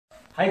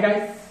High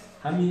guys,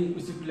 हामी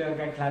उसी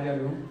प्लेयरका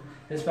खेलाडीहरू हौँ।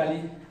 यसपालि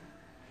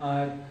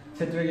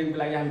क्षेत्रीय गेमको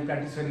लागि हामी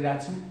प्र्याक्टिस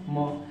गरिरहेको छौँ। म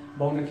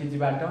 52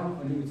 केजीबाट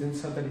अनि उजुन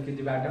 70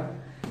 केजीबाट।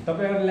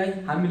 तपाईहरुलाई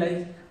हामीलाई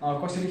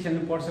कसरी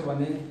खेल्नु पर्छ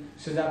भन्ने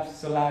सुझाव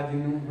सल्लाह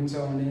दिनुहुन्छ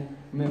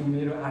भन्ने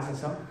मेरो आशा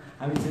छ।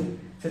 हामी चाहिँ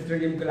क्षेत्रीय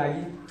गेमको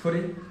लागि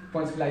थोरै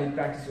पञ्चको लागि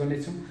प्र्याक्टिस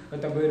गर्नेछौँ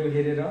र तपाईहरु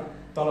हेरेर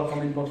तल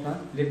कमेन्ट बक्समा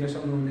लेख्न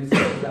सक्नुहुनेछ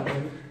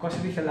सुझावहरू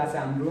कसरी खेल्दा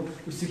चाहिँ हाम्रो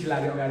उसी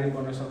खेलाडी अगाडि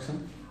बढ्न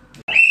सक्छन्।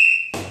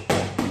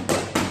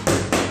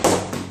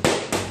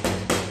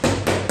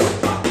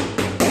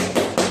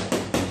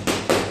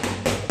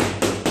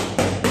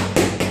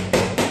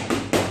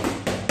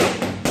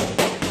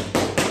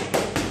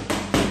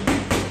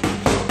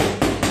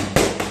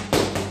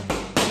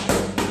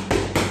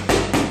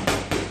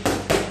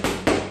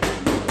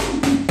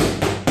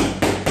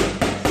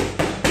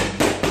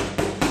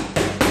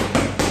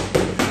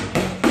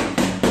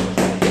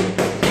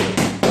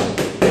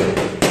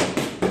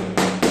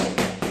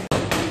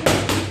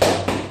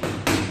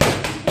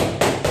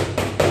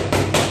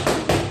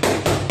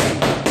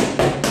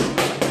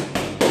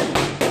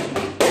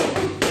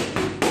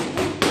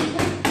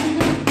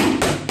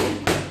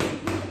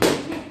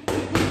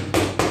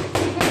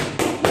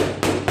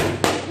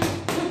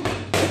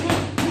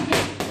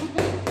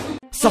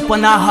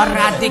 सपना हर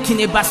रात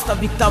देखिने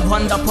वास्तविकता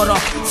भन्दा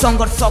फरक।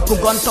 संघर्षको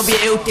गन्तव्य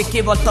एउटै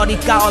केवल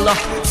तरिका अलग।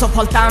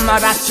 सफलतामा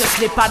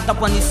राक्षसले पार्दा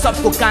पनि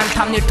सबको कान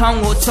थाम्ने ठाउँ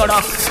हो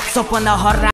सडक। सपना हर